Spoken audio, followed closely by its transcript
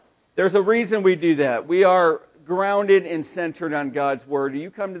There's a reason we do that. We are grounded and centered on God's Word.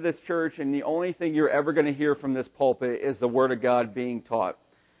 You come to this church and the only thing you're ever going to hear from this pulpit is the Word of God being taught.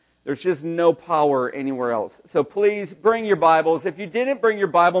 There's just no power anywhere else. So please bring your Bibles. If you didn't bring your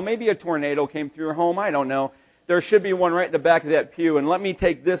Bible, maybe a tornado came through your home. I don't know. There should be one right in the back of that pew. And let me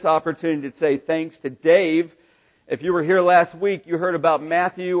take this opportunity to say thanks to Dave. If you were here last week, you heard about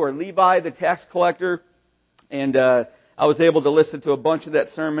Matthew or Levi, the tax collector. And I was able to listen to a bunch of that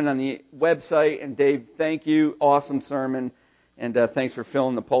sermon on the website. And Dave, thank you. Awesome sermon. And thanks for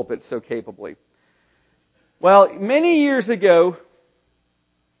filling the pulpit so capably. Well, many years ago,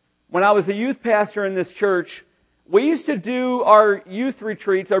 when I was a youth pastor in this church, we used to do our youth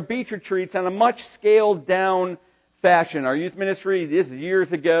retreats, our beach retreats, on a much scaled down fashion. Our youth ministry, this is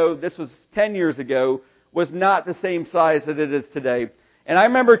years ago, this was 10 years ago, was not the same size that it is today. And I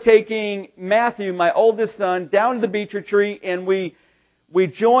remember taking Matthew, my oldest son, down to the beach retreat, and we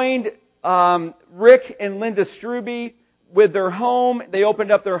joined Rick and Linda Struby with their home. They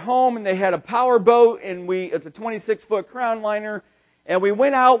opened up their home, and they had a power boat, and it's a 26-foot crown liner. And we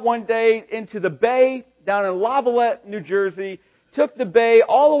went out one day into the bay down in Lavallette, New Jersey, took the bay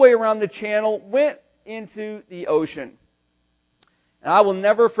all the way around the channel, went into the ocean. And I will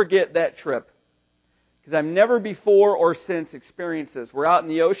never forget that trip because I've never before or since experienced this. We're out in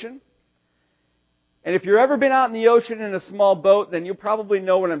the ocean. And if you've ever been out in the ocean in a small boat, then you probably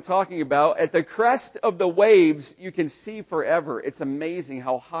know what I'm talking about. At the crest of the waves, you can see forever. It's amazing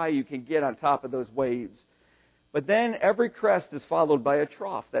how high you can get on top of those waves. But then every crest is followed by a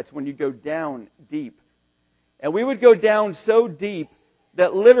trough. That's when you go down deep. And we would go down so deep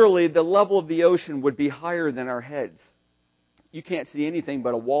that literally the level of the ocean would be higher than our heads. You can't see anything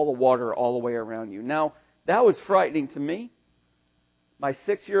but a wall of water all the way around you. Now, that was frightening to me. My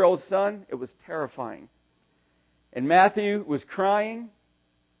 6-year-old son, it was terrifying. And Matthew was crying,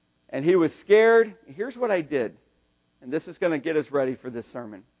 and he was scared. Here's what I did, and this is going to get us ready for this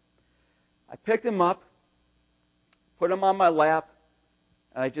sermon. I picked him up, put him on my lap,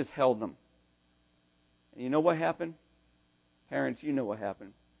 and I just held him. And you know what happened? Parents, you know what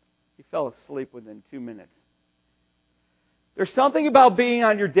happened. He fell asleep within 2 minutes. There's something about being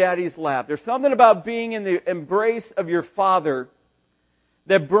on your daddy's lap. There's something about being in the embrace of your father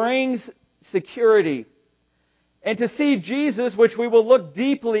that brings security. And to see Jesus, which we will look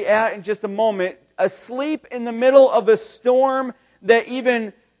deeply at in just a moment, asleep in the middle of a storm that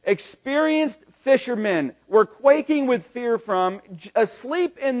even experienced fishermen were quaking with fear from,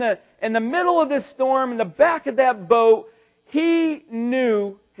 asleep in the middle of this storm, in the back of that boat, he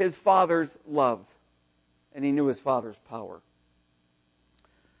knew his Father's love. And he knew his Father's power.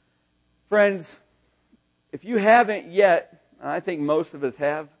 Friends, if you haven't yet, and I think most of us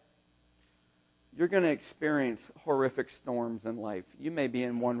have, you're going to experience horrific storms in life. You may be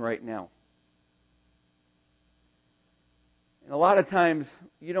in one right now. And a lot of times,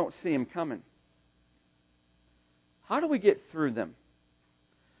 you don't see them coming. How do we get through them?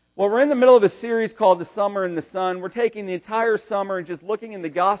 Well, we're in the middle of a series called The Summer in the Sun. We're taking the entire summer and just looking in the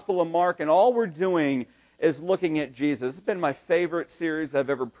Gospel of Mark, and all we're doing is looking at Jesus. It's been my favorite series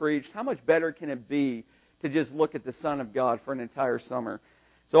I've ever preached. How much better can it be to just look at the Son of God for an entire summer?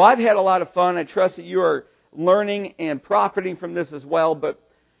 So I've had a lot of fun. I trust that you are learning and profiting from this as well. But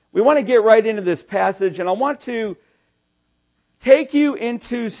we want to get right into this passage, and I want to take you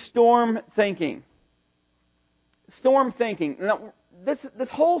into storm thinking. Storm thinking. Now, this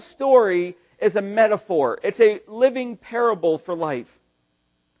whole story is a metaphor. It's a living parable for life.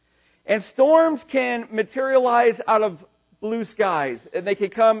 And storms can materialize out of blue skies. And they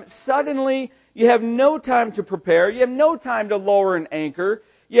can come suddenly. You have no time to prepare. You have no time to lower an anchor.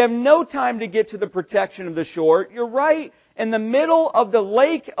 You have no time to get to the protection of the shore. You're right in the middle of the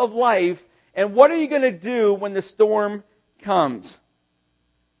lake of life. And what are you going to do when the storm comes?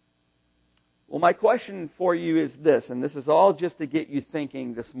 Well, my question for you is this, and this is all just to get you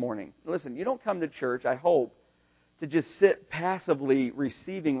thinking this morning. Listen, you don't come to church, I hope, to just sit passively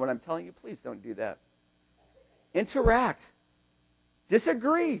receiving what I'm telling you. Please don't do that. Interact.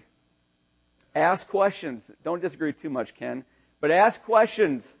 Disagree. Ask questions. Don't disagree too much, Ken, but ask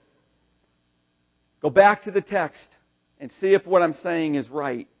questions. Go back to the text and see if what I'm saying is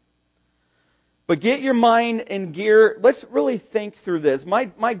right. But get your mind in gear. Let's really think through this. My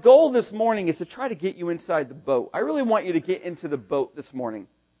goal this morning is to try to get you inside the boat. I really want you to get into the boat this morning.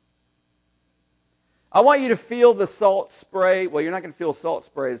 I want you to feel the salt spray. Well, you're not going to feel salt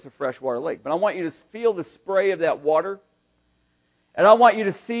spray. It's a freshwater lake. But I want you to feel the spray of that water. And I want you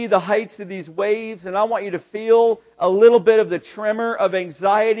to see the heights of these waves. And I want you to feel a little bit of the tremor of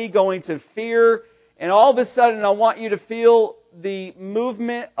anxiety going to fear. And all of a sudden, I want you to feel the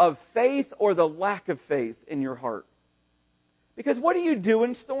movement of faith or the lack of faith in your heart. Because what do you do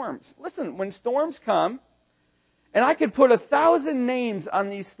in storms? Listen, when storms come, and I could put 1,000 names on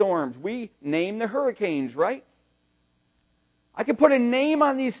these storms. We name the hurricanes, right? I could put a name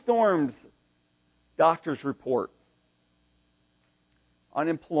on these storms. Doctor's report.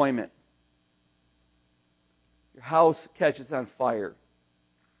 Unemployment. Your house catches on fire.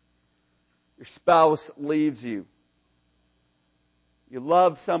 Your spouse leaves you. You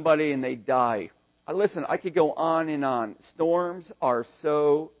love somebody and they die. Listen, I could go on and on. Storms are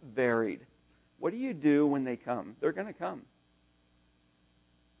so varied. What do you do when they come? They're going to come.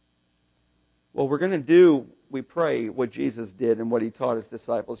 Well, we're going to do, we pray, what Jesus did and what He taught His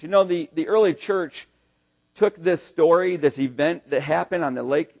disciples. You know, the early church took this story, this event that happened on the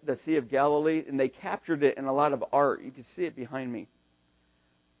lake, the Sea of Galilee, and they captured it in a lot of art. You can see it behind me.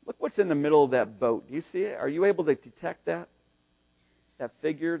 Look what's in the middle of that boat. Do you see it? Are you able to detect that? That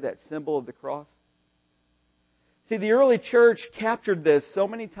figure, that symbol of the cross? See, the early church captured this so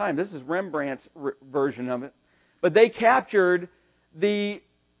many times. This is Rembrandt's version of it. But they captured the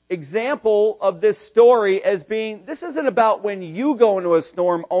example of this story as being, this isn't about when you go into a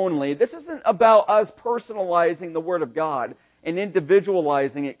storm only. This isn't about us personalizing the Word of God and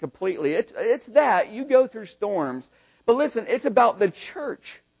individualizing it completely. It's that. You go through storms. But listen, it's about the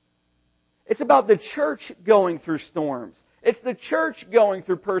church. It's about the church going through storms. It's the church going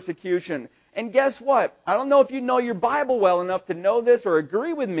through persecution. And guess what? I don't know if you know your Bible well enough to know this or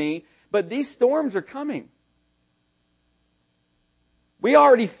agree with me, but these storms are coming. We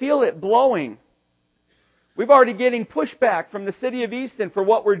already feel it blowing. We've already getting pushback from the city of Easton for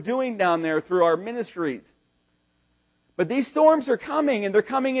what we're doing down there through our ministries. But these storms are coming, and they're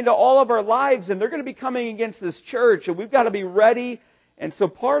coming into all of our lives, and they're going to be coming against this church, and we've got to be ready. And so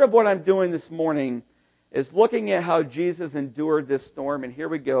part of what I'm doing this morning is looking at how Jesus endured this storm. And here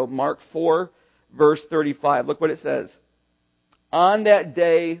we go. Mark 4, verse 35. Look what it says. On that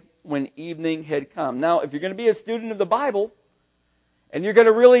day when evening had come. Now, if you're going to be a student of the Bible, and you're going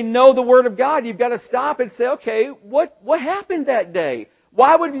to really know the Word of God, you've got to stop and say, okay, what happened that day?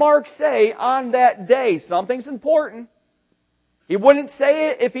 Why would Mark say on that day? Something's important. He wouldn't say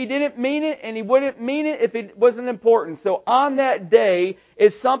it if he didn't mean it, and he wouldn't mean it if it wasn't important. So on that day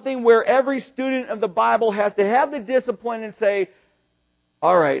is something where every student of the Bible has to have the discipline and say,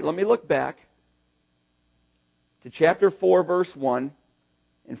 all right, let me look back to chapter 4, verse 1,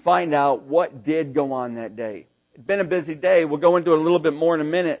 and find out what did go on that day. It'd been a busy day. We'll go into it a little bit more in a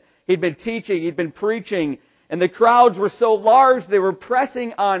minute. He'd been teaching, he'd been preaching, and the crowds were so large they were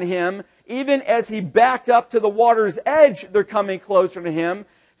pressing on him. Even as he backed up to the water's edge, they're coming closer to him.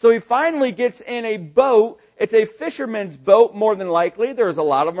 So he finally gets in a boat. It's a fisherman's boat, more than likely. There's a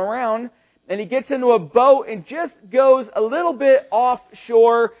lot of them around. And he gets into a boat and just goes a little bit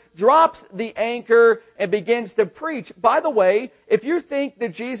offshore, drops the anchor, and begins to preach. By the way, if you think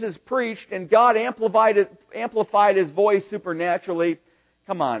that Jesus preached and God amplified his voice supernaturally,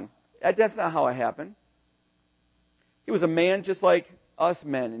 come on. That's not how it happened. He was a man just like us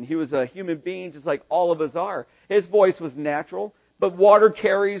men, and he was a human being just like all of us are. His voice was natural, but water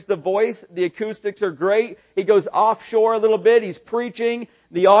carries the voice. The acoustics are great. He goes offshore a little bit. He's preaching.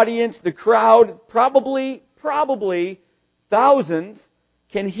 The audience, the crowd, probably thousands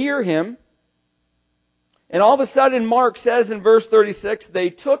can hear him. And all of a sudden, Mark says in verse 36,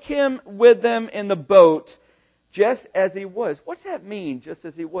 they took him with them in the boat just as he was. What's that mean, just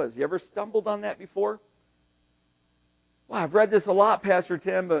as he was? You ever stumbled on that before? Well, I've read this a lot, Pastor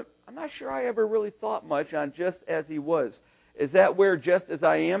Tim, but I'm not sure I ever really thought much on just as he was. Is that where just as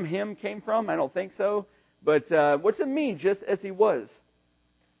I am him came from? I don't think so. But what's it mean, just as he was?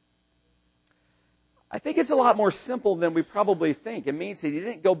 I think it's a lot more simple than we probably think. It means that he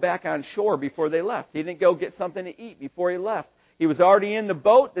didn't go back on shore before they left. He didn't go get something to eat before he left. He was already in the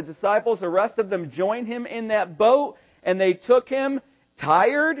boat. The disciples, the rest of them, joined him in that boat, and they took him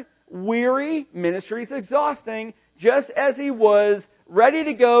tired, weary, ministry's exhausting, just as he was, ready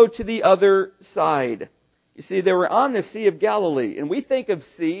to go to the other side. You see, they were on the Sea of Galilee, and we think of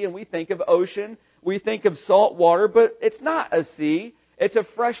sea, and we think of ocean, we think of salt water, but it's not a sea. It's a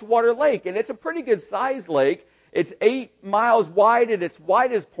freshwater lake, and it's a pretty good sized lake. It's 8 miles wide at its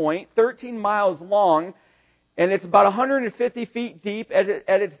widest point, 13 miles long, and it's about 150 feet deep at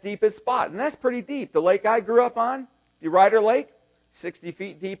its deepest spot, and that's pretty deep. The lake I grew up on, DeRuyter Lake, 60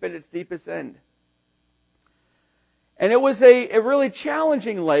 feet deep at its deepest end. And it was a really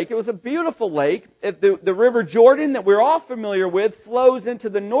challenging lake. It was a beautiful lake. The River Jordan that we're all familiar with flows into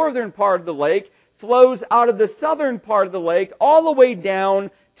the northern part of the lake, flows out of the southern part of the lake, all the way down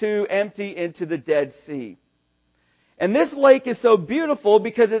to empty into the Dead Sea. And this lake is so beautiful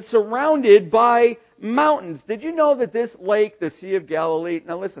because it's surrounded by mountains. Did you know that this lake, the Sea of Galilee,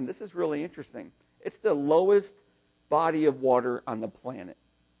 now listen, this is really interesting. It's the lowest body of water on the planet.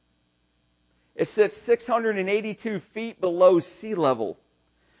 It sits 682 feet below sea level,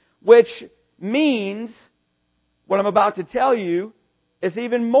 which means what I'm about to tell you is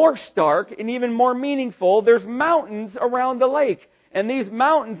even more stark and even more meaningful. There's mountains around the lake. And these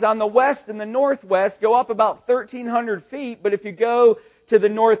mountains on the west and the northwest go up about 1,300 feet. But if you go to the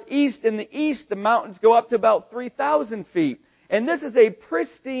northeast and the east, the mountains go up to about 3,000 feet. And this is a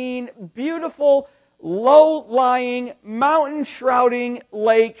pristine, beautiful, low-lying, mountain-shrouding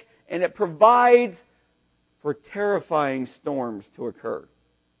lake. And it provides for terrifying storms to occur.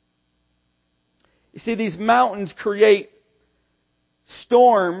 You see, these mountains create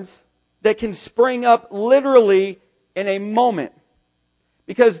storms that can spring up literally in a moment.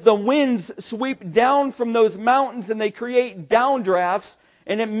 Because the winds sweep down from those mountains and they create downdrafts,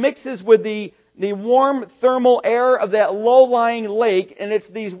 and it mixes with the warm thermal air of that low-lying lake, and it's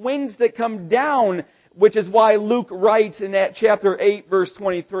these winds that come down, which is why Luke writes in that chapter 8, verse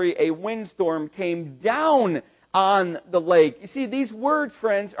 23, a windstorm came down on the lake. You see, these words,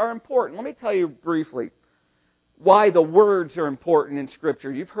 friends, are important. Let me tell you briefly why the words are important in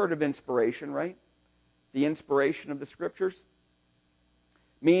Scripture. You've heard of inspiration, right? The inspiration of the Scriptures.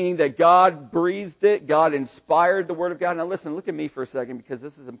 Meaning that God breathed it, God inspired the Word of God. Now listen, look at me for a second because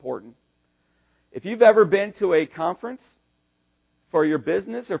this is important. If you've ever been to a conference for your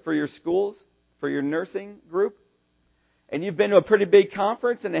business or for your schools, for your nursing group, and you've been to a pretty big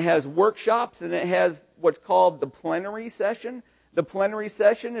conference and it has workshops and it has what's called the plenary session. The plenary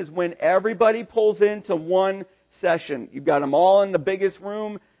session is when everybody pulls into one session. You've got them all in the biggest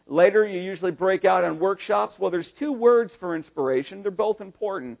room. Later, you usually break out on workshops. Well, there's two words for inspiration. They're both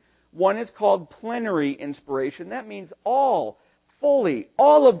important. One is called plenary inspiration. That means all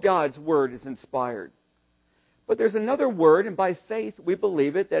of God's Word is inspired. But there's another word, and by faith we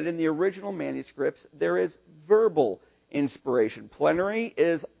believe it, that in the original manuscripts there is verbal inspiration. Plenary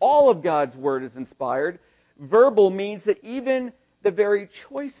is all of God's Word is inspired. Verbal means that even the very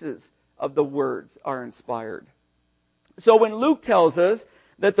choices of the words are inspired. So when Luke tells us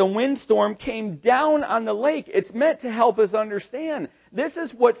that the windstorm came down on the lake, it's meant to help us understand. This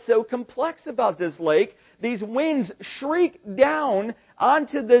is what's so complex about this lake. These winds shriek down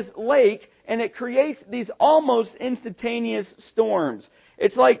onto this lake, and it creates these almost instantaneous storms.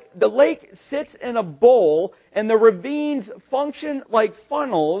 It's like the lake sits in a bowl, and the ravines function like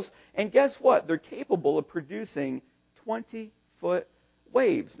funnels, and guess what? They're capable of producing 20-foot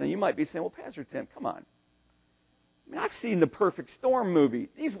waves. Now, you might be saying, well, Pastor Tim, come on. I mean, I've seen the Perfect Storm movie.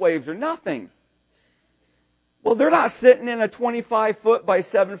 These waves are nothing. Well, they're not sitting in a 25-foot by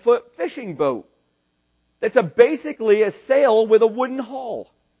 7-foot fishing boat. That's basically a sail with a wooden hull.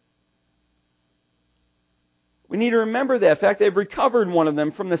 We need to remember that. In fact, they've recovered one of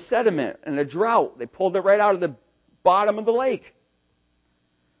them from the sediment and a drought. They pulled it right out of the bottom of the lake.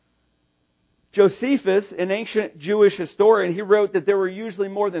 Josephus, an ancient Jewish historian, he wrote that there were usually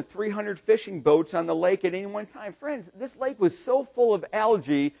more than 300 fishing boats on the lake at any one time. Friends, this lake was so full of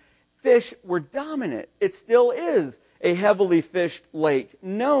algae, fish were dominant. It still is a heavily fished lake,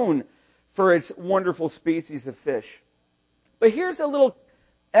 known for its wonderful species of fish. But here's a little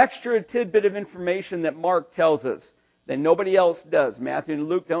extra tidbit of information that Mark tells us that nobody else does. Matthew and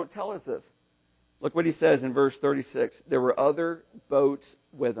Luke don't tell us this. Look what he says in verse 36. There were other boats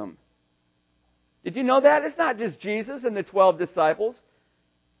with him. Did you know that? It's not just Jesus and the 12 disciples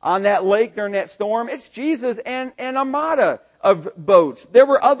on that lake during that storm. It's Jesus and an armada of boats. There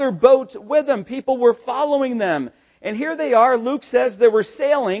were other boats with them. People were following them. And here they are. Luke says they were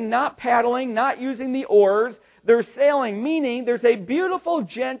sailing, not paddling, not using the oars. They're sailing, meaning there's a beautiful,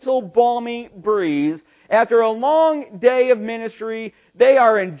 gentle, balmy breeze. After a long day of ministry, they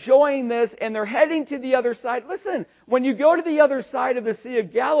are enjoying this and they're heading to the other side. Listen, when you go to the other side of the Sea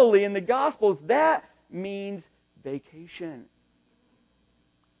of Galilee in the Gospels, that means vacation.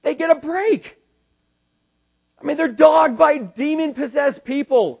 They get a break. I mean, they're dogged by demon-possessed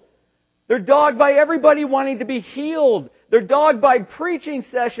people. They're dogged by everybody wanting to be healed. They're dogged by preaching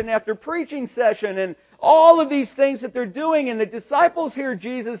session after preaching session and all of these things that they're doing. And the disciples hear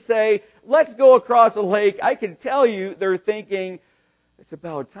Jesus say, let's go across a lake. I can tell you they're thinking, it's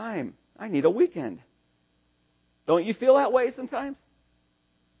about time. I need a weekend. Don't you feel that way sometimes?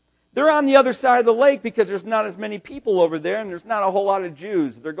 They're on the other side of the lake because there's not as many people over there and there's not a whole lot of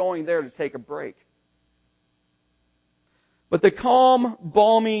Jews. They're going there to take a break. But the calm,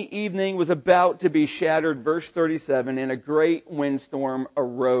 balmy evening was about to be shattered, verse 37, and a great windstorm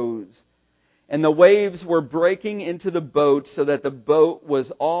arose. and the waves were breaking into the boat so that the boat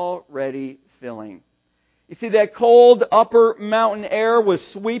was already filling. You see, that cold upper mountain air was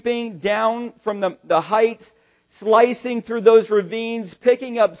sweeping down from the heights, slicing through those ravines,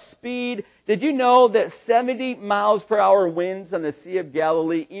 picking up speed. Did you know that 70 miles per hour winds on the Sea of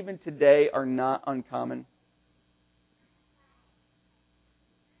Galilee even today are not uncommon?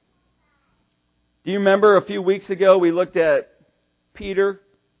 Do you remember a few weeks ago we looked at Peter,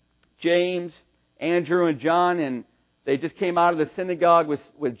 James, Andrew, and John, and they just came out of the synagogue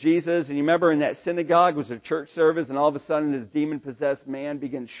with Jesus. And you remember in that synagogue was a church service, and all of a sudden this demon-possessed man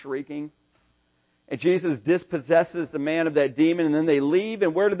begins shrieking. And Jesus dispossesses the man of that demon, and then they leave.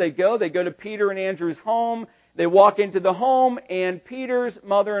 And where do they go? They go to Peter and Andrew's home. They walk into the home, and Peter's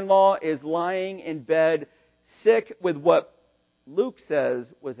mother-in-law is lying in bed, sick with what Luke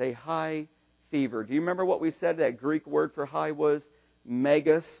says was a high fever. Do you remember what we said that Greek word for high was?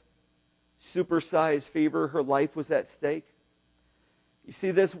 Megas. Supersized fever. Her life was at stake. You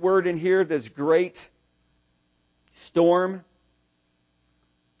see this word in here, this great storm,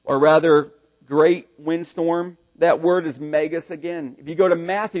 or rather great windstorm. That word is megas again. If you go to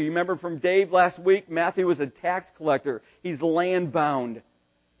Matthew, you remember from Dave last week, Matthew was a tax collector. He's land bound.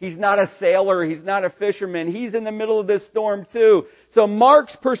 He's not a sailor. He's not a fisherman. He's in the middle of this storm too. So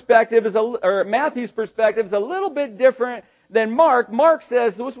Matthew's perspective is a little bit different than Mark. Mark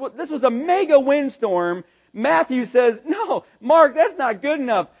says this was a mega windstorm. Matthew says, no, Mark, that's not good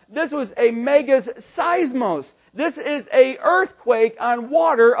enough. This was a megas seismos. This is a earthquake on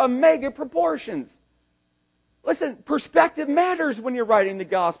water of mega proportions. Listen, perspective matters when you're writing the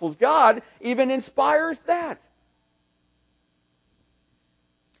Gospels. God even inspires that.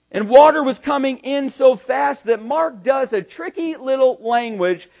 And water was coming in so fast that Mark does a tricky little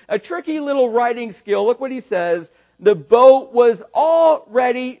language, a tricky little writing skill. Look what he says. The boat was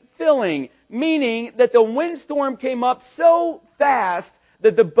already filling, meaning that the windstorm came up so fast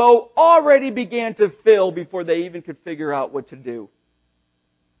that the boat already began to fill before they even could figure out what to do.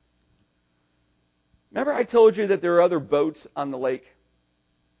 Remember I told you that there are other boats on the lake?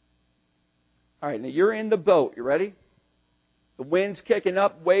 All right, now you're in the boat. You ready? The wind's kicking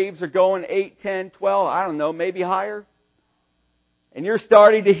up, waves are going 8, 10, 12, I don't know, maybe higher. And you're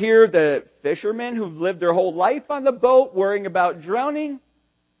starting to hear the fishermen who've lived their whole life on the boat worrying about drowning.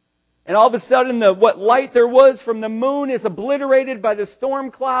 And all of a sudden, what light there was from the moon is obliterated by the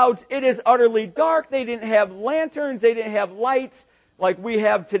storm clouds. It is utterly dark. They didn't have lanterns. They didn't have lights like we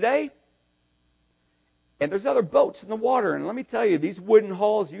have today. And there's other boats in the water. And let me tell you, these wooden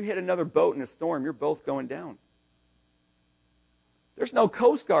hulls, you hit another boat in a storm, you're both going down. There's no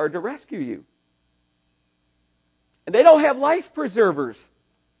Coast Guard to rescue you. And they don't have life preservers.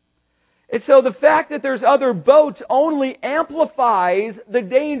 And so the fact that there's other boats only amplifies the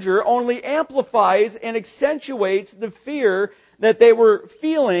danger, only amplifies and accentuates the fear that they were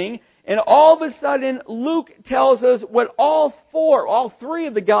feeling. And all of a sudden, Luke tells us what all three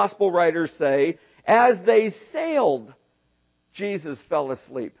of the gospel writers say. As they sailed, Jesus fell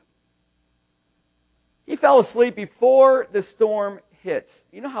asleep. He fell asleep before the storm hits.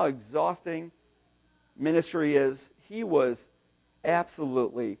 You know how exhausting ministry is? He was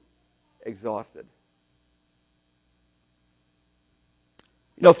absolutely exhausted.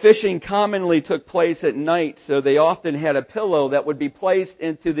 You know, fishing commonly took place at night, so they often had a pillow that would be placed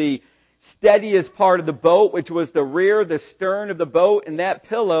into the steadiest part of the boat, which was the rear, the stern of the boat, and that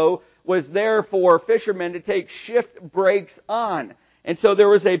pillow was there for fishermen to take shift breaks on. And so there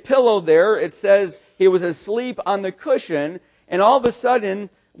was a pillow there. It says he was asleep on the cushion, and all of a sudden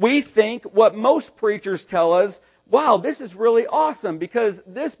we think what most preachers tell us, wow, this is really awesome because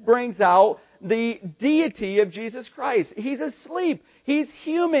this brings out the deity of Jesus Christ. He's asleep. He's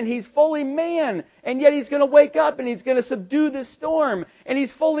human. He's fully man. And yet he's going to wake up and he's going to subdue the storm. And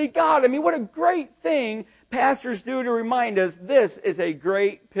he's fully God. I mean, what a great thing pastors do to remind us this is a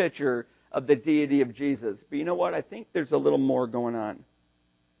great picture of the deity of Jesus. But you know what? I think there's a little more going on. Do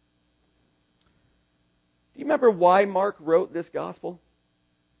you remember why Mark wrote this gospel?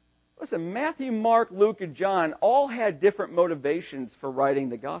 Listen, Matthew, Mark, Luke, and John all had different motivations for writing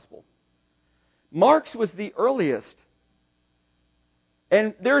the gospel. Mark's was the earliest.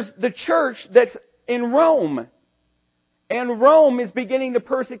 And there's the church that's in Rome. And Rome is beginning to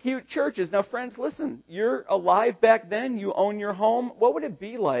persecute churches. Now, friends, listen. You're alive back then. You own your home. What would it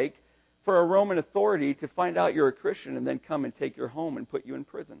be like for a Roman authority to find out you're a Christian and then come and take your home and put you in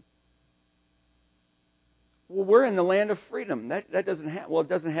prison? Well, we're in the land of freedom. That doesn't happen. Well, it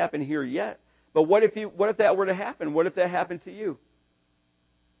doesn't happen here yet. But what if that were to happen? What if that happened to you?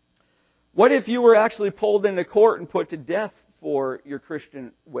 What if you were actually pulled into court and put to death for your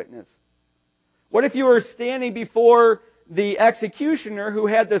Christian witness? What if you were standing before the executioner who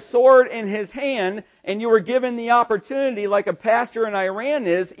had the sword in his hand, and you were given the opportunity, like a pastor in Iran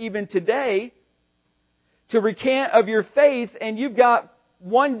is, even today, to recant of your faith, and you've got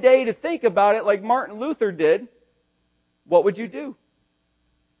one day to think about it like Martin Luther did? What would you do?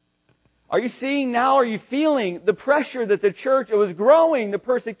 Are you seeing now, are you feeling the pressure that the church, it was growing, the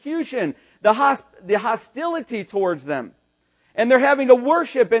persecution, the hostility towards them? And they're having to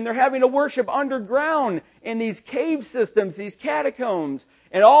worship underground in these cave systems, these catacombs.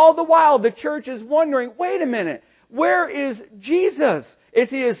 And all the while the church is wondering, wait a minute, where is Jesus?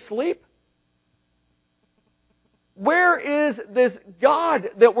 Is he asleep? Where is this God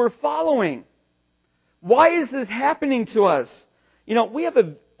that we're following? Why is this happening to us? You know, we have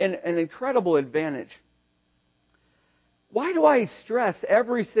an incredible advantage. Why do I stress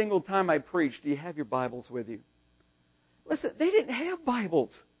every single time I preach, do you have your Bibles with you? Listen, they didn't have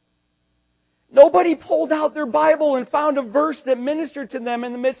Bibles. Nobody pulled out their Bible and found a verse that ministered to them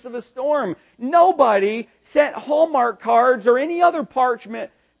in the midst of a storm. Nobody sent Hallmark cards or any other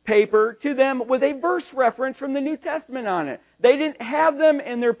parchment paper to them with a verse reference from the New Testament on it. They didn't have them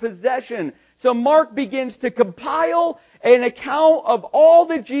in their possession. So Mark begins to compile an account of all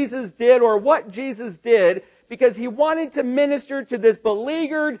that Jesus did, or what Jesus did, because he wanted to minister to this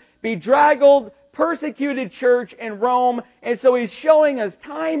beleaguered, bedraggled, persecuted church in Rome. And so he's showing us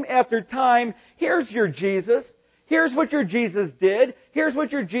time after time, here's your Jesus. Here's what your Jesus did. Here's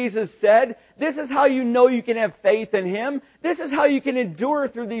what your Jesus said. This is how you know you can have faith in Him. This is how you can endure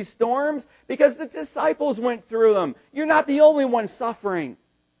through these storms, because the disciples went through them. You're not the only one suffering.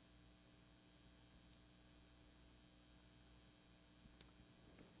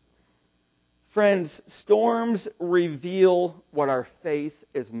 Friends, storms reveal what our faith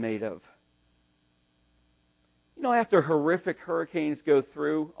is made of. You know, after horrific hurricanes go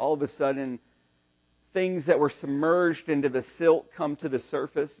through, all of a sudden, things that were submerged into the silt come to the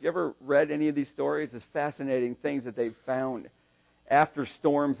surface. You ever read any of these stories? It's fascinating things that they've found after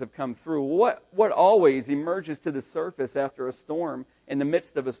storms have come through. What always emerges to the surface after a storm, in the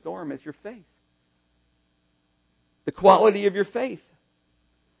midst of a storm, is your faith. The quality of your faith.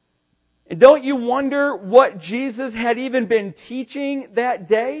 And don't you wonder what Jesus had even been teaching that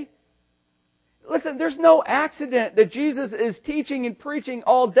day? Listen, there's no accident that Jesus is teaching and preaching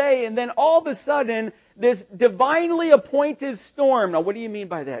all day, and then all of a sudden, this divinely appointed storm. Now, what do you mean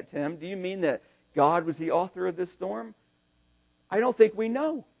by that, Tim? Do you mean that God was the author of this storm? I don't think we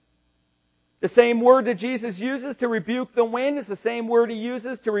know. The same word that Jesus uses to rebuke the wind is the same word He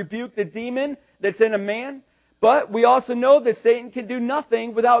uses to rebuke the demon that's in a man. But we also know that Satan can do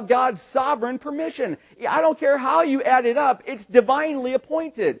nothing without God's sovereign permission. I don't care how you add it up, it's divinely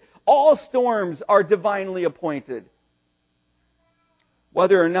appointed. All storms are divinely appointed,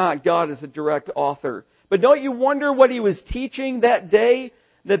 whether or not God is a direct author. But don't you wonder what He was teaching that day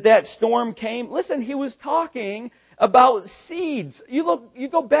that storm came? Listen, He was talking about seeds. You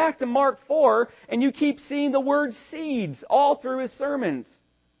go back to Mark 4, and you keep seeing the word seeds all through His sermons.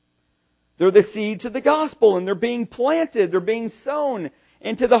 They're the seeds of the gospel, and they're being planted, they're being sown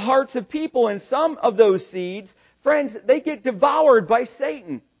into the hearts of people. And some of those seeds, friends, they get devoured by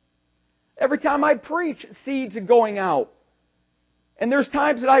Satan. Every time I preach, seeds are going out. And there's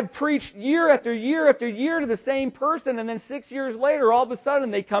times that I've preached year after year after year to the same person, and then 6 years later, all of a sudden,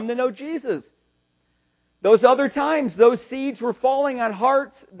 they come to know Jesus. Those other times, those seeds were falling on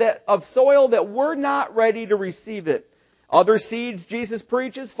hearts of soil that were not ready to receive it. Other seeds, Jesus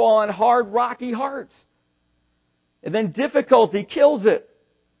preaches, fall on hard, rocky hearts. And then difficulty kills it.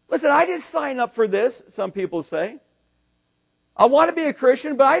 Listen, I didn't sign up for this, some people say. I want to be a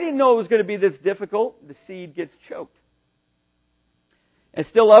Christian, but I didn't know it was going to be this difficult. The seed gets choked. And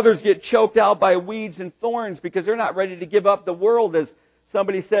still others get choked out by weeds and thorns because they're not ready to give up the world. As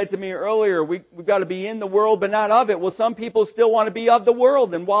somebody said to me earlier, we've got to be in the world but not of it. Well, some people still want to be of the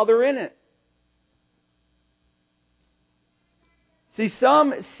world, and while they're in it. See,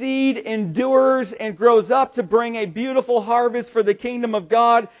 some seed endures and grows up to bring a beautiful harvest for the kingdom of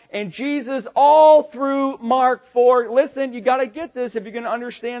God. And Jesus, all through Mark 4, listen, you got to get this if you're going to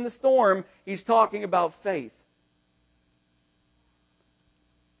understand the storm. He's talking about faith.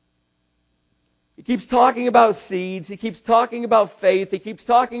 He keeps talking about seeds. He keeps talking about faith. He keeps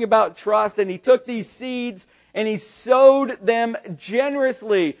talking about trust. And He took these seeds and He sowed them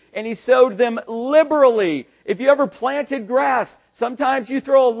generously. And He sowed them liberally. If you ever planted grass, sometimes you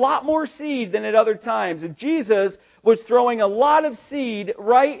throw a lot more seed than at other times. And Jesus was throwing a lot of seed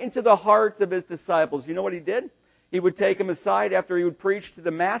right into the hearts of His disciples. You know what He did? He would take them aside after He would preach to the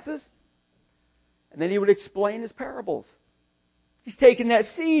masses. And then He would explain His parables. He's taking that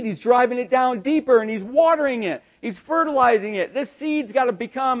seed, he's driving it down deeper, and he's watering it. He's fertilizing it. This seed's got to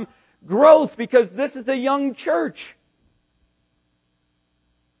become growth because this is the young church.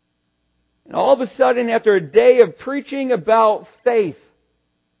 And all of a sudden, after a day of preaching about faith,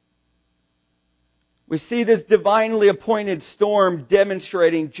 we see this divinely appointed storm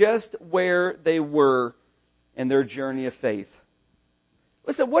demonstrating just where they were in their journey of faith.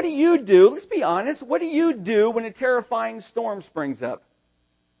 Listen, what do you do? Let's be honest. What do you do when a terrifying storm springs up?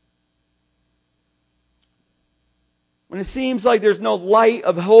 When it seems like there's no light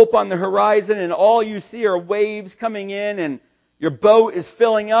of hope on the horizon and all you see are waves coming in and your boat is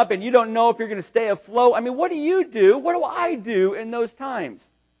filling up and you don't know if you're going to stay afloat. I mean, what do you do? What do I do in those times?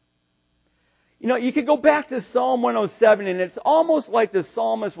 You know, you could go back to Psalm 107 and it's almost like the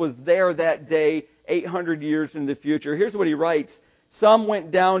psalmist was there that day 800 years in the future. Here's what he writes. Some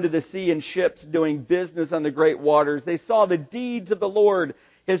went down to the sea in ships doing business on the great waters. They saw the deeds of the Lord,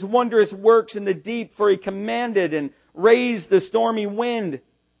 His wondrous works in the deep, for He commanded and raised the stormy wind,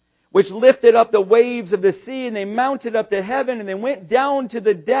 which lifted up the waves of the sea, and they mounted up to heaven, and they went down to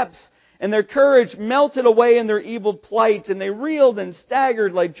the depths, and their courage melted away in their evil plight, and they reeled and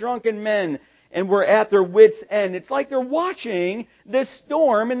staggered like drunken men, and were at their wits' end. It's like they're watching this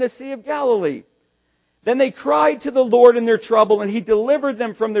storm in the Sea of Galilee. Then they cried to the Lord in their trouble, and He delivered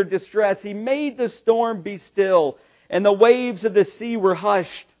them from their distress. He made the storm be still, and the waves of the sea were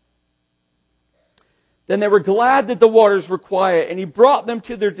hushed. Then they were glad that the waters were quiet, and He brought them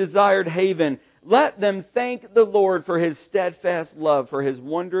to their desired haven. Let them thank the Lord for His steadfast love, for His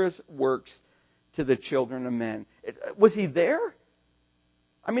wondrous works to the children of men. Was He there?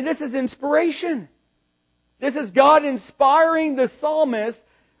 I mean, this is inspiration. This is God inspiring the psalmist,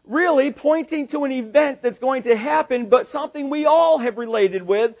 really pointing to an event that's going to happen, but something we all have related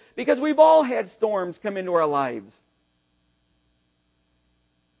with because we've all had storms come into our lives.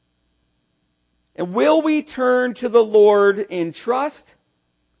 And will we turn to the Lord in trust?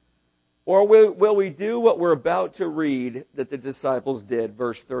 Or will we do what we're about to read that the disciples did?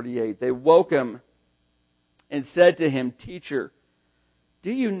 Verse 38. They woke Him and said to Him, Teacher,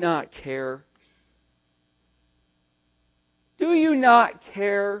 do you not care? Do you not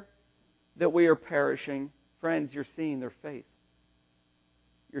care that we are perishing? Friends, you're seeing their faith.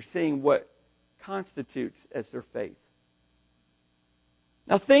 You're seeing what constitutes as their faith.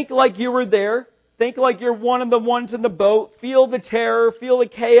 Now think like you were there. Think like you're one of the ones in the boat. Feel the terror. Feel the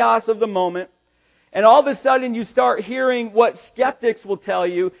chaos of the moment. And all of a sudden you start hearing what skeptics will tell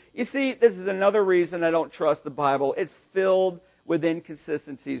you. You see, this is another reason I don't trust the Bible. It's filled with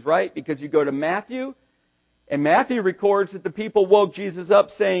inconsistencies, right? Because you go to Matthew, and Matthew records that the people woke Jesus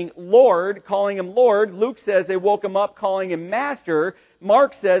up saying, Lord, calling Him Lord. Luke says they woke Him up calling Him Master.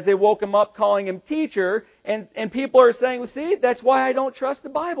 Mark says they woke Him up calling Him Teacher. And people are saying, well, see, that's why I don't trust the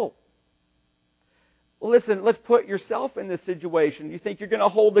Bible. Well, listen, let's put yourself in this situation. You think you're going to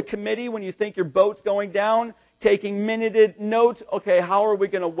hold a committee when you think your boat's going down, taking minuted notes? Okay, how are we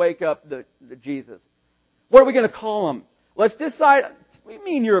going to wake up the Jesus? What are we going to call Him? Let's decide. What do you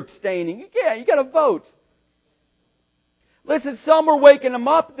mean you're abstaining? Yeah, you got to vote. Listen, some are waking them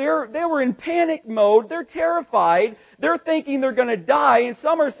up. They were in panic mode. They're terrified. They're thinking they're going to die. And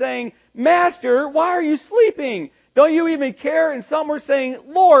some are saying, Master, why are you sleeping? Don't you even care? And some were saying,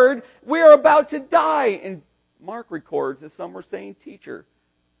 Lord, we are about to die. And Mark records that some were saying, Teacher.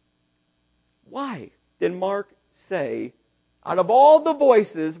 Why did Mark say, out of all the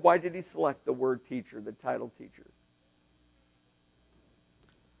voices, why did he select the word teacher, the title teacher?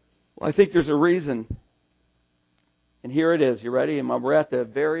 Well, I think there's a reason. And here it is. You ready? And we're at the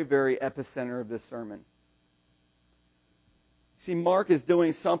very, very epicenter of this sermon. See, Mark is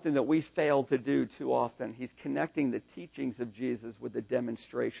doing something that we fail to do too often. He's connecting the teachings of Jesus with the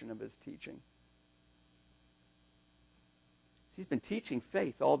demonstration of His teaching. He's been teaching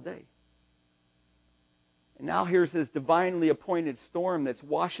faith all day. And now here's this divinely appointed storm that's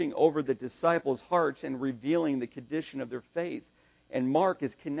washing over the disciples' hearts and revealing the condition of their faith. And Mark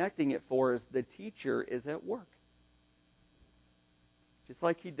is connecting it for us. The teacher is at work. Just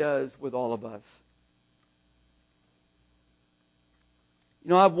like He does with all of us. You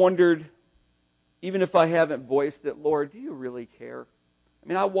know, I've wondered, even if I haven't voiced it, Lord, do you really care? I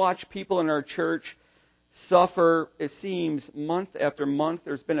mean, I watch people in our church suffer, it seems, month after month.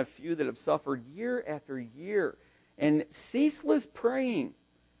 There's been a few that have suffered year after year. And ceaseless praying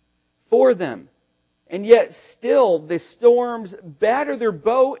for them. And yet still the storms batter their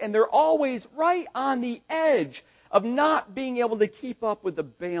boat and they're always right on the edge of not being able to keep up with the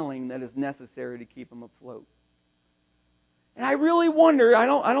bailing that is necessary to keep them afloat. And I really wonder, I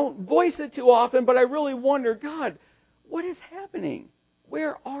don't voice it too often, but I really wonder, God, what is happening?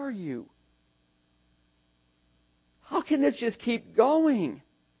 Where are you? How can this just keep going?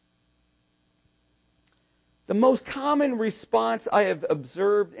 The most common response I have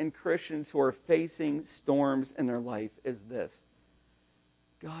observed in Christians who are facing storms in their life is this: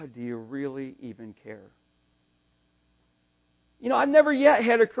 God, do you really even care? You know, I've never yet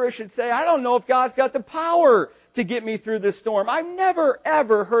had a Christian say, I don't know if God's got the power to get me through this storm. I've never,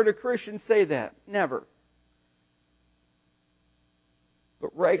 ever heard a Christian say that. Never.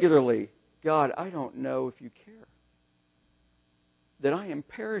 But regularly, God, I don't know if you care. That I am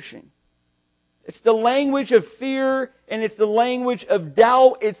perishing. It's the language of fear, and it's the language of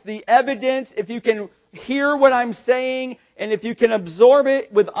doubt. It's the evidence. If you can hear what I'm saying, and if you can absorb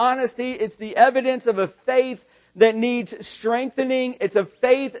it with honesty, it's the evidence of a faith that needs strengthening. It's a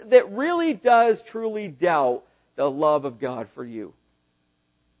faith that really does truly doubt the love of God for you.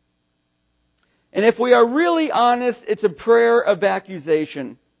 And if we are really honest, it's a prayer of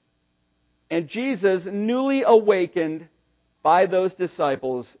accusation. And Jesus, newly awakened by those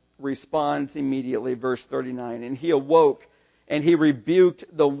disciples, responds immediately. Verse 39, and he awoke and he rebuked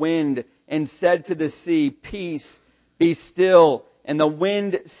the wind and said to the sea, peace, be still. And the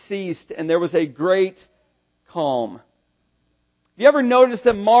wind ceased and there was a great calm. Have you ever noticed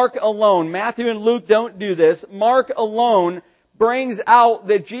that Mark alone, Matthew and Luke don't do this, Mark alone brings out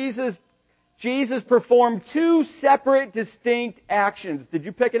that Jesus performed two separate, distinct actions. Did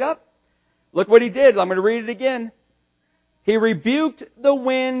you pick it up? Look what he did. I'm going to read it again. He rebuked the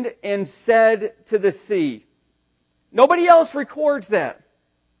wind and said to the sea. Nobody else records that.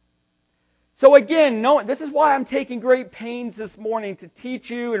 So again, this is why I'm taking great pains this morning to teach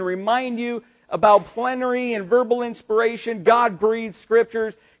you and remind you about plenary and verbal inspiration, God-breathed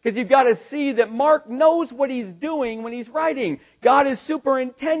scriptures, because you've got to see that Mark knows what he's doing when he's writing. God is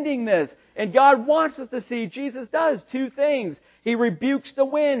superintending this, and God wants us to see Jesus does two things. He rebukes the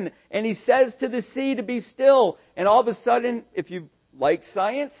wind, and he says to the sea to be still. And all of a sudden, if you like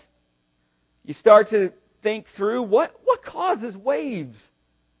science, you start to think through what causes waves.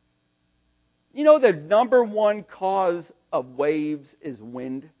 You know the number one cause of waves is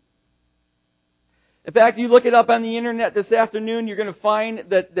wind. In fact, you look it up on the internet this afternoon, you're going to find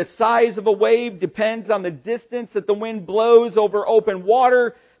that the size of a wave depends on the distance that the wind blows over open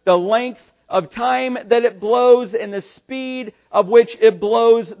water, the length of time that it blows, and the speed of which it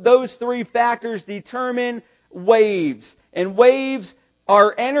blows. Those three factors determine waves. And waves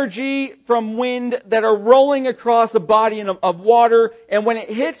are energy from wind that are rolling across a body of water. And when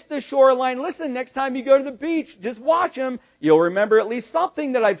it hits the shoreline, listen, next time you go to the beach, just watch them. You'll remember at least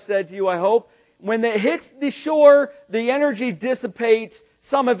something that I've said to you, I hope. When it hits the shore, the energy dissipates.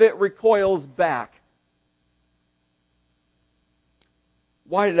 Some of it recoils back.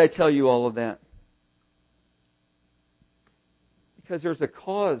 Why did I tell you all of that? Because there's a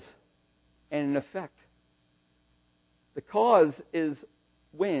cause and an effect. The cause is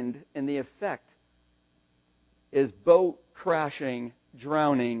wind, and the effect is boat crashing,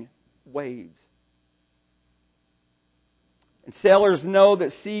 drowning waves. And sailors know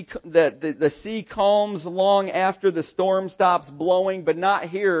that the sea calms long after the storm stops blowing, but not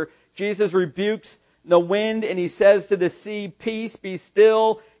here. Jesus rebukes the wind and he says to the sea, peace, be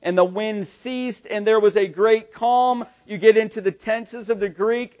still. And the wind ceased and there was a great calm. You get into the tenses of the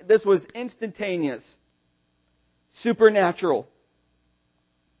Greek. This was instantaneous. Supernatural.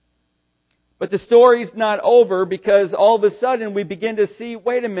 But the story's not over, because all of a sudden we begin to see,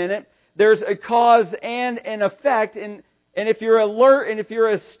 wait a minute, there's a cause and an effect. And if you're alert and if you're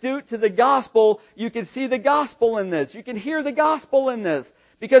astute to the gospel, you can see the gospel in this. You can hear the gospel in this.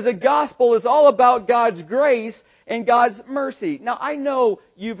 Because the gospel is all about God's grace and God's mercy. Now, I know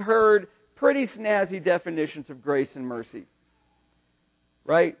you've heard pretty snazzy definitions of grace and mercy.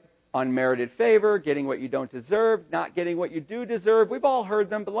 Right? Unmerited favor, getting what you don't deserve, not getting what you do deserve. We've all heard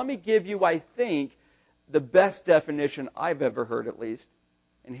them, but let me give you, I think, the best definition I've ever heard, at least.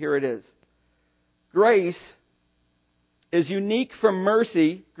 And here it is. Grace is unique from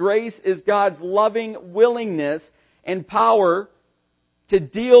mercy. Grace is God's loving willingness and power to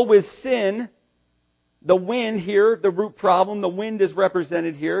deal with sin. The wind here, the root problem, the wind is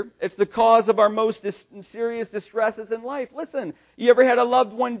represented here. It's the cause of our most serious distresses in life. Listen, you ever had a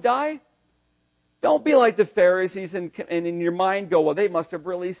loved one die? Don't be like the Pharisees and in your mind go, well, they must have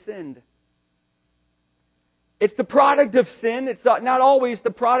really sinned. It's the product of sin. It's not always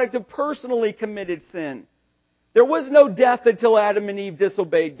the product of personally committed sin. There was no death until Adam and Eve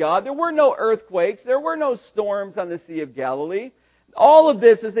disobeyed God. There were no earthquakes. There were no storms on the Sea of Galilee. All of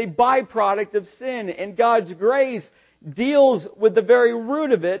this is a byproduct of sin, and God's grace deals with the very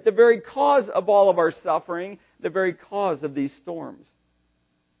root of it, the very cause of all of our suffering, the very cause of these storms.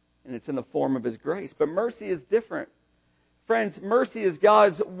 And it's in the form of His grace. But mercy is different. Friends, mercy is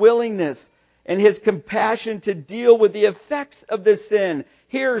God's willingness and His compassion to deal with the effects of this sin.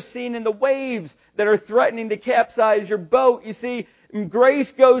 Here seen in the waves that are threatening to capsize your boat. You see,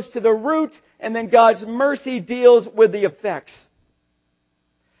 grace goes to the root, and then God's mercy deals with the effects.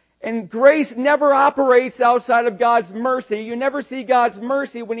 And grace never operates outside of God's mercy. You never see God's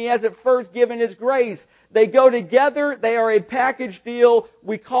mercy when He hasn't first given His grace. They go together. They are a package deal.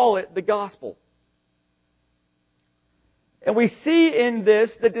 We call it the gospel. And we see in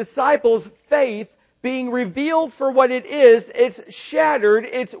this the disciples' faith being revealed for what it is. It's shattered.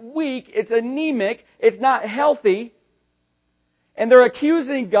 It's weak. It's anemic. It's not healthy. And they're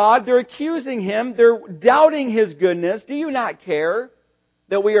accusing God. They're accusing Him. They're doubting His goodness. Do you not care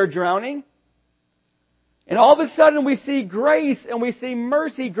that we are drowning? And all of a sudden we see grace and we see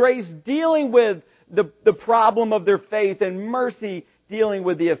mercy. Grace dealing with the problem of their faith, and mercy dealing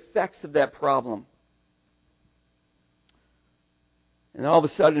with the effects of that problem. And all of a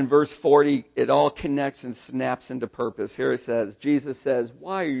sudden in verse 40, it all connects and snaps into purpose. Here it says, Jesus says,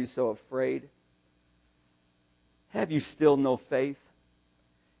 "Why are you so afraid? Have you still no faith?"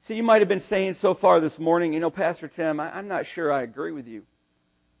 See, you might have been saying so far this morning, Pastor Tim, I'm not sure I agree with you.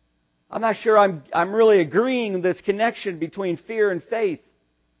 I'm not sure I'm really agreeing with this connection between fear and faith.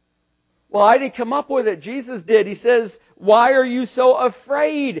 Well, I didn't come up with it. Jesus did. He says, "Why are you so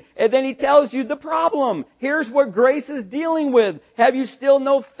afraid?" And then He tells you the problem. Here's what grace is dealing with. Have you still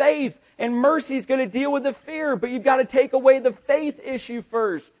no faith? And mercy is going to deal with the fear, but you've got to take away the faith issue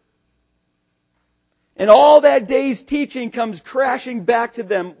first. And all that day's teaching comes crashing back to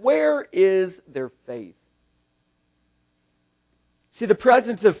them. Where is their faith? See, the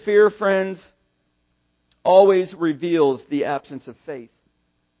presence of fear, friends, always reveals the absence of faith.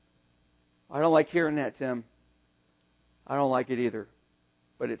 I don't like hearing that, Tim. I don't like it either.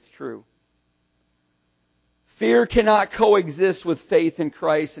 But it's true. Fear cannot coexist with faith in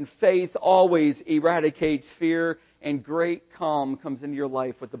Christ, and faith always eradicates fear, and great calm comes into your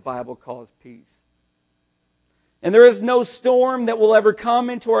life, what the Bible calls peace. And there is no storm that will ever come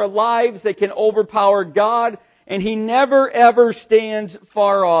into our lives that can overpower God, and He never ever stands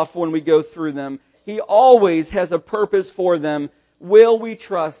far off when we go through them. He always has a purpose for them. Will we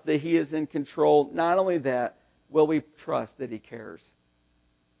trust that He is in control? Not only that, will we trust that He cares?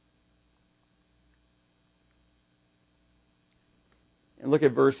 And look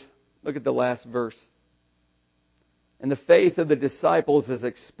at the last verse. And the faith of the disciples is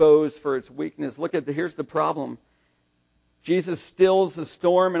exposed for its weakness. Here's the problem. Jesus stills the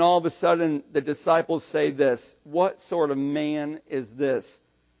storm, and all of a sudden the disciples say this: "What sort of man is this,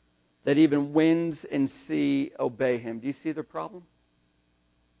 that even winds and sea obey Him?" Do you see the problem?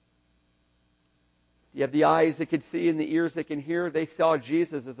 Do you have the eyes that can see and the ears that can hear? They saw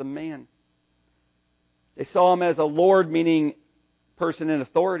Jesus as a man. They saw Him as a Lord, meaning person in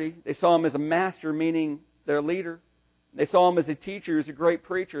authority. They saw Him as a master, meaning their leader. They saw Him as a teacher, as a great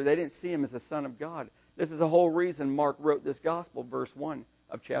preacher. They didn't see Him as a Son of God. This is the whole reason Mark wrote this gospel, verse 1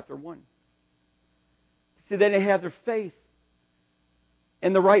 of chapter 1. See, they didn't have their faith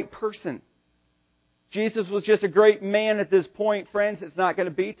in the right person. Jesus was just a great man at this point, friends. It's not going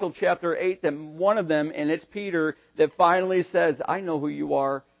to be till chapter 8 that one of them, and it's Peter, that finally says, "I know who you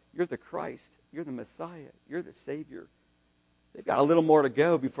are. You're the Christ. You're the Messiah. You're the Savior." They've got a little more to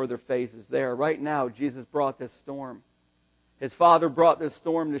go before their faith is there. Right now, Jesus brought this storm. His Father brought this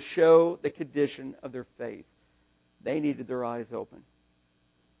storm to show the condition of their faith. They needed their eyes open.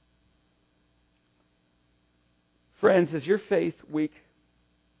 Friends, is your faith weak?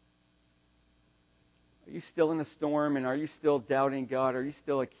 Are you still in a storm, and are you still doubting God? Are you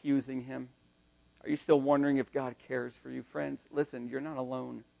still accusing Him? Are you still wondering if God cares for you? Friends, listen, you're not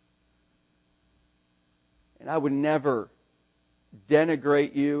alone. And I would never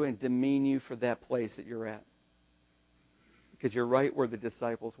denigrate you and demean you for that place that you're at, because you're right where the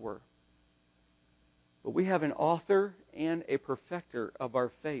disciples were. But we have an author and a perfecter of our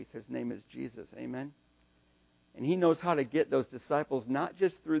faith. His name is Jesus. Amen? And He knows how to get those disciples not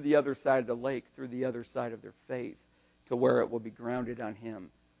just through the other side of the lake, through the other side of their faith, to where it will be grounded on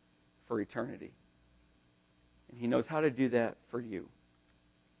Him for eternity. And He knows how to do that for you.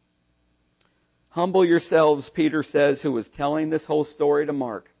 Humble yourselves, Peter says, who was telling this whole story to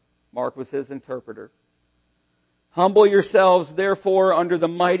Mark. Mark was his interpreter. Humble yourselves, therefore, under the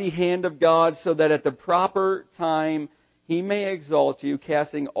mighty hand of God, so that at the proper time He may exalt you,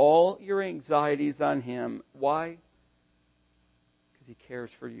 casting all your anxieties on Him. Why? Because He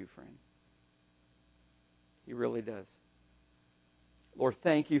cares for you, friend. He really does. Lord,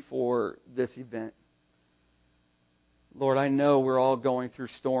 thank You for this event. Lord, I know we're all going through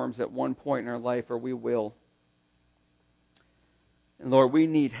storms at one point in our life, or we will. And Lord, we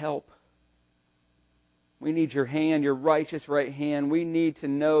need help. We need your hand, your righteous right hand. We need to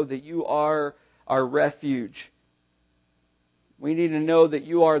know that you are our refuge. We need to know that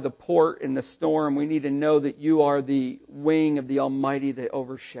you are the port in the storm. We need to know that you are the wing of the Almighty that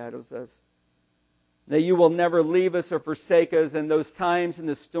overshadows us. That you will never leave us or forsake us. And those times in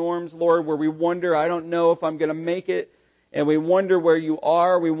the storms, Lord, where we wonder, I don't know if I'm going to make it, and we wonder where you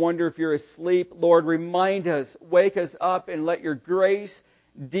are, we wonder if you're asleep, Lord, remind us, wake us up, and let your grace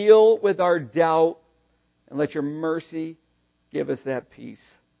deal with our doubt, and let your mercy give us that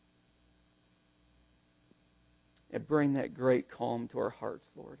peace. And bring that great calm to our hearts,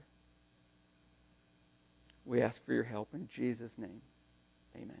 Lord. We ask for your help in Jesus' name.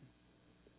 Amen.